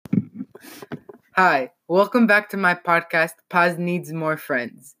Hi, welcome back to my podcast, Paz Needs More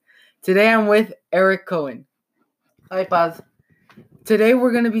Friends. Today I'm with Arick Cohen. Hi, Paz. Today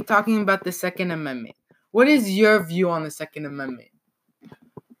we're going to be talking about the Second Amendment. What is your view on the Second Amendment?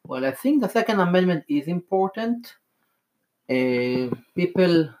 Well, I think the Second Amendment is important.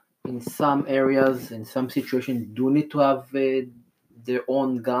 People in some areas, in some situations, do need to have their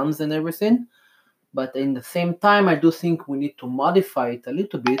own guns and everything. But in the same time, I do think we need to modify it a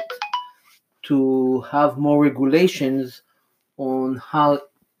little bit to have more regulations on how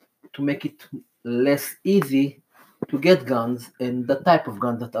to make it less easy to get guns and the type of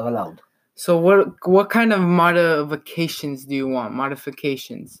guns that are allowed. So what kind of modifications do you want?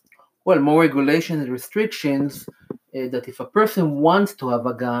 Modifications? Well, more regulations and restrictions that if a person wants to have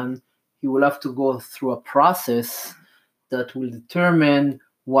a gun, he will have to go through a process that will determine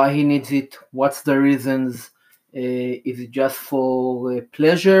why he needs it, what's the reasons, is it just for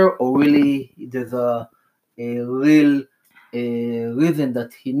pleasure or really there's a real reason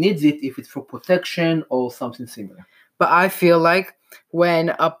that he needs it, if it's for protection or something similar. But I feel like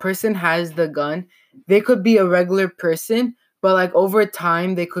when a person has the gun, they could be a regular person, but like over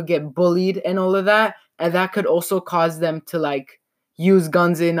time they could get bullied and all of that, and that could also cause them to like use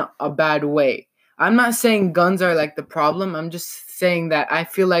guns in a bad way. I'm not saying guns are like the problem. I'm just saying that I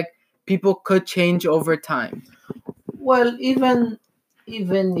feel like people could change over time. Well, even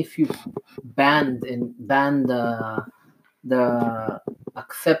if you ban the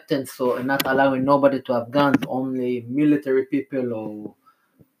acceptance and not allowing nobody to have guns, only military people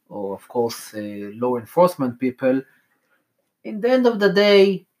or of course law enforcement people. In the end of the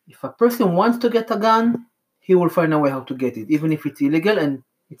day, if a person wants to get a gun, he will find a way how to get it, even if it's illegal, and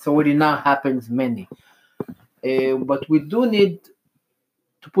it's already now happens many. But we do need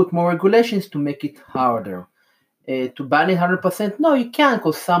to put more regulations to make it harder. To ban it 100%, no, you can't,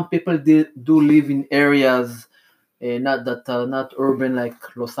 because some people do live in areas not that are not urban like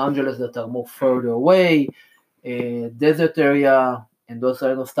Los Angeles, that are more further away, desert area, and those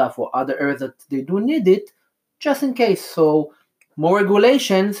kind of stuff, or other areas that they do need it, just in case. So more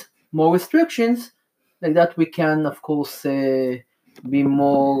regulations, more restrictions, like that we can, of course, be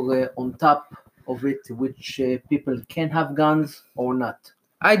more on top of it, which people can have guns or not.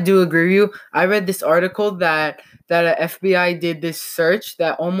 I do agree with you. I read this article that a FBI did this search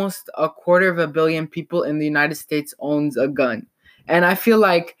that almost 250 million people in the United States owns a gun. And I feel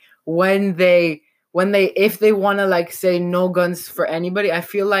like when they if they want to like say no guns for anybody, I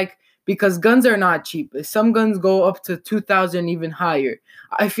feel like because guns are not cheap. Some guns go up to 2,000 even higher.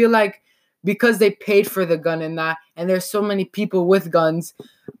 I feel like because they paid for the gun and there's so many people with guns,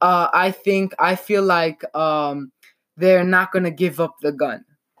 I feel like they're not going to give up the gun.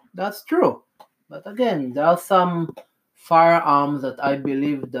 That's true. But again, there are some firearms that I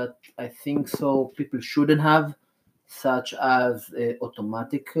believe that I think so people shouldn't have, such as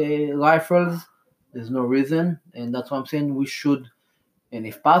automatic rifles. There's no reason, and that's what I'm saying we should, and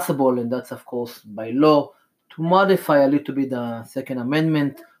if possible, and that's of course by law, to modify a little bit the Second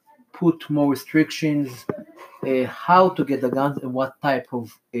Amendment, put more restrictions, how to get the guns and what type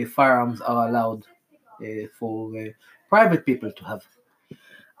of firearms are allowed for private people to have.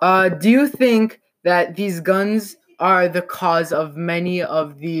 Do you think that these guns are the cause of many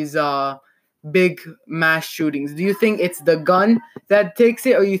of these big mass shootings? Do you think it's the gun that takes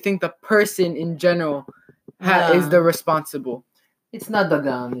it, or you think the person in general is the responsible? It's not the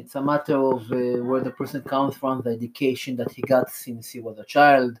gun. It's a matter of where the person comes from, the education that he got since he was a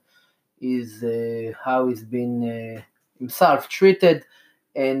child, is how he's been himself treated,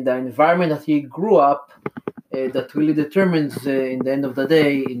 and the environment that he grew up, that really determines, in the end of the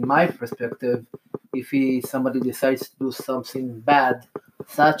day, in my perspective, if somebody decides to do something bad,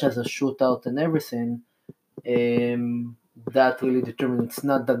 such as a shootout and everything, that really determines. It's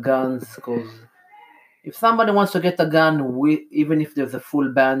not the guns, because if somebody wants to get a gun, even if there's a full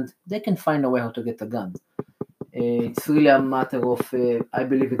ban, they can find a way how to get a gun. It's really a matter of, I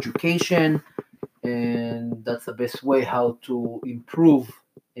believe, education, and that's the best way how to improve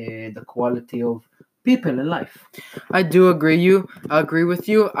the quality of people in life. I do agree with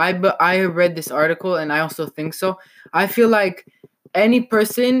you. I read this article and I also think so. I feel like any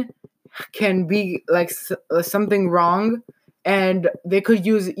person can be like something wrong, and they could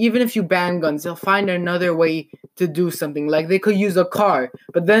use, even if you ban guns, they'll find another way to do something. Like they could use a car,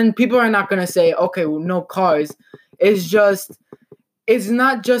 but then people are not going to say, okay, well, no cars. It's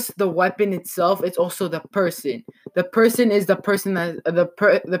not just the weapon itself, it's also the person. The person is the person that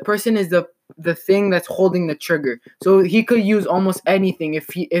the person is the thing that's holding the trigger. So he could use almost anything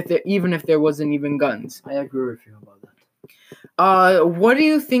even if there wasn't even guns. I agree with you about that. What do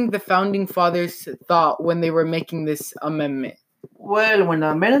you think the founding fathers thought when they were making this amendment? Well, when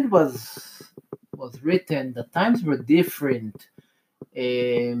the amendment was written, the times were different.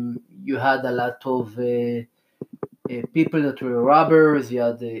 You had a lot of people that were robbers. You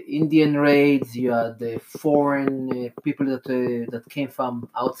had the Indian raids. You had the foreign people that came from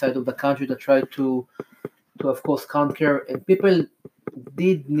outside of the country that tried to of course conquer. And people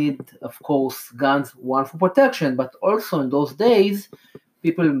did need, of course, guns. One for protection, but also in those days,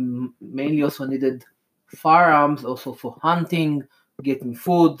 people mainly also needed firearms, also for hunting, getting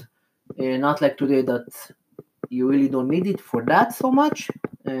food. Not like today that you really don't need it for that so much.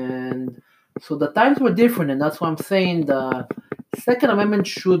 And so the times were different, and that's why I'm saying the Second Amendment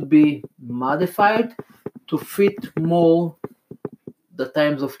should be modified to fit more the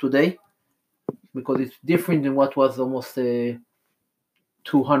times of today, because it's different than what was almost 200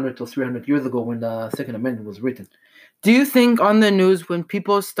 or 300 years ago when the Second Amendment was written. Do you think on the news when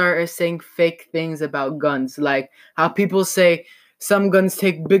people start saying fake things about guns, like how people say some guns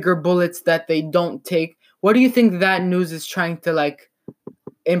take bigger bullets that they don't take, what do you think that news is trying to like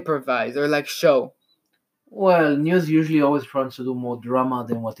improvise or like show? Well, news usually always tries to do more drama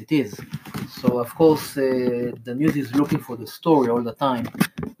than what it is. So, of course, the news is looking for the story all the time.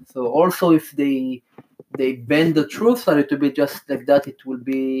 So, also, if they bend the truth a little bit, just like that, it will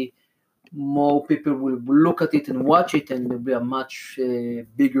be more people will look at it and watch it, and there'll be a much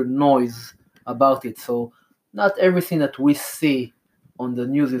bigger noise about it. So, not everything that we see on the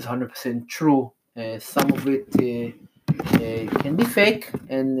news is 100% true. Some of it can be fake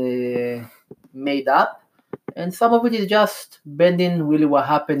and made up, and some of it is just bending really what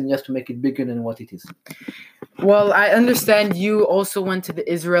happened just to make it bigger than what it is. Well, I understand you also went to the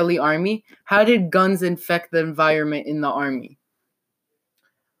Israeli army. How did guns infect the environment in the army?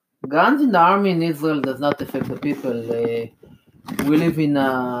 Guns in the army in Israel does not affect the people. We live in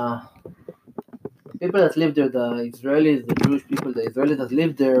people that live there, the Israelis, the Jewish people, the Israelis that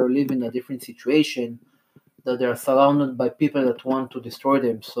live there live in a different situation, that they are surrounded by people that want to destroy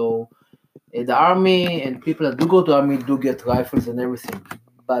them. So the army and people that do go to the army do get rifles and everything.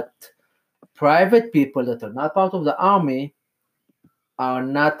 But private people that are not part of the army are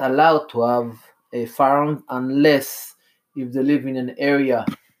not allowed to have a firearm unless if they live in an area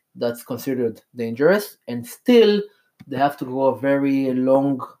that's considered dangerous, and still they have to go a very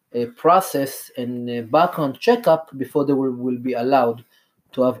long process and background checkup before they will be allowed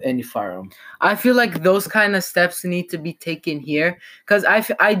to have any firearm. I feel like those kind of steps need to be taken here because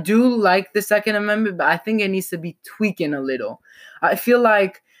I do like the Second Amendment, but I think it needs to be tweaking a little. I feel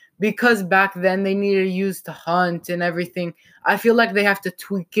like because back then they needed to use to hunt and everything, I feel like they have to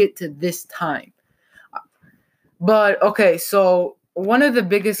tweak it to this time. But okay, so one of the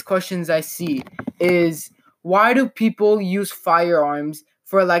biggest questions I see is why do people use firearms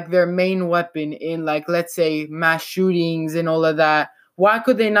for like their main weapon in like let's say mass shootings and all of that? Why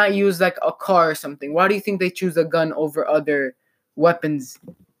could they not use like a car or something? Why do you think they choose a gun over other weapons?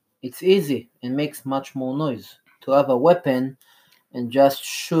 It's easy and makes much more noise to have a weapon and just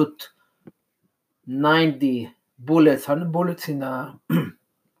shoot 90 bullets, 100 bullets in a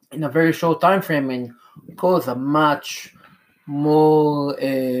in a very short time frame and cause a much more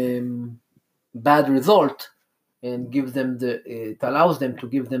bad result, and gives them it allows them to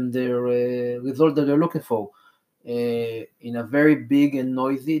give them their result that they're looking for in a very big and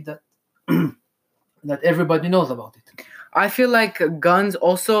noisy that that everybody knows about it. I feel like guns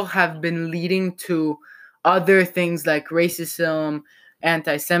also have been leading to other things like racism,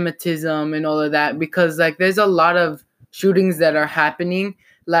 anti-Semitism, and all of that because like there's a lot of shootings that are happening.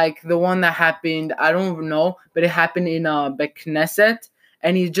 Like the one that happened, I don't know, but it happened in Knesset,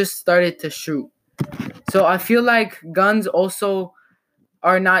 and he just started to shoot. So I feel like guns also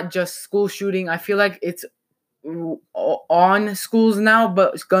are not just school shooting. I feel like it's on schools now,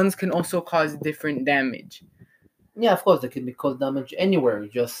 but guns can also cause different damage. Yeah, of course, there can be cause damage anywhere.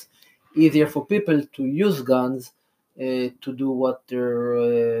 Just easier for people to use guns to do what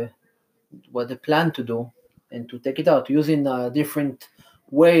they plan to do and to take it out using a different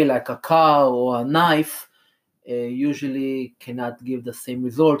way, like a car or a knife. Usually cannot give the same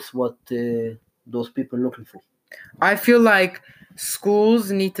results what those people are looking for. I feel like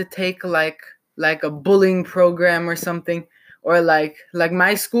schools need to take like a bullying program or something, or like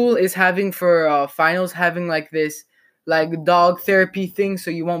my school is having for finals having like this like dog therapy thing, so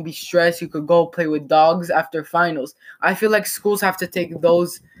you won't be stressed. You could go play with dogs after finals. I feel like schools have to take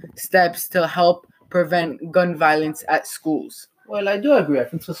those steps to help prevent gun violence at schools. Well, I do agree. I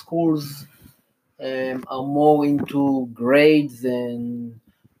think the schools are more into grades and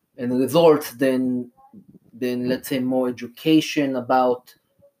results than then let's say more education about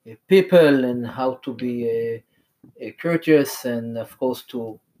people and how to be courteous and of course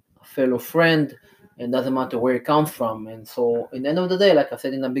to a fellow friend, and doesn't matter where it comes from. And so in the end of the day, like I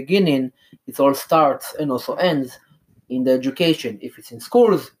said in the beginning, it all starts and also ends in the education. If it's in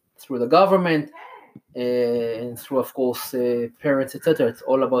schools, through the government, and through of course parents, etc. It's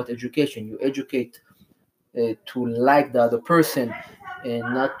all about education. You educate to like the other person and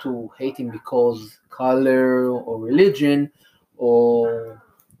not to hate him because color or religion or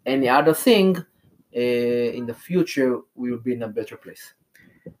any other thing. In the future we will be in a better place.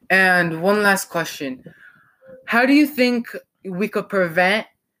 And one last question. How do you think we could prevent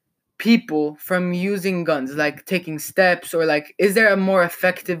people from using guns, like taking steps, or like is there a more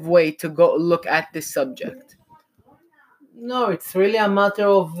effective way to go look at this subject? No, it's really a matter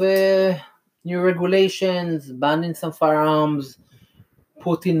of new regulations, banning some firearms,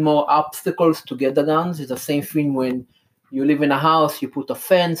 putting more obstacles to get the guns. It's the same thing when you live in a house, you put a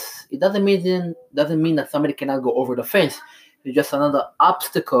fence. It doesn't mean that somebody cannot go over the fence. It's just another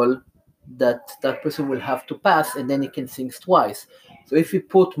obstacle that person will have to pass, and then he can think twice. So if you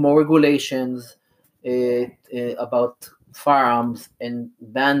put more regulations about firearms and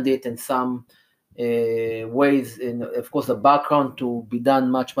ban it in some ways, and of course the background to be done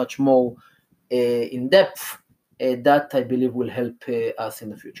much more in depth, that I believe will help us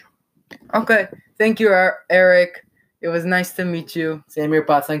in the future. Okay, thank you, Arick. It was nice to meet you. Same here,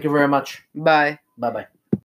 Pat. Thank you very much. Bye. Bye-bye.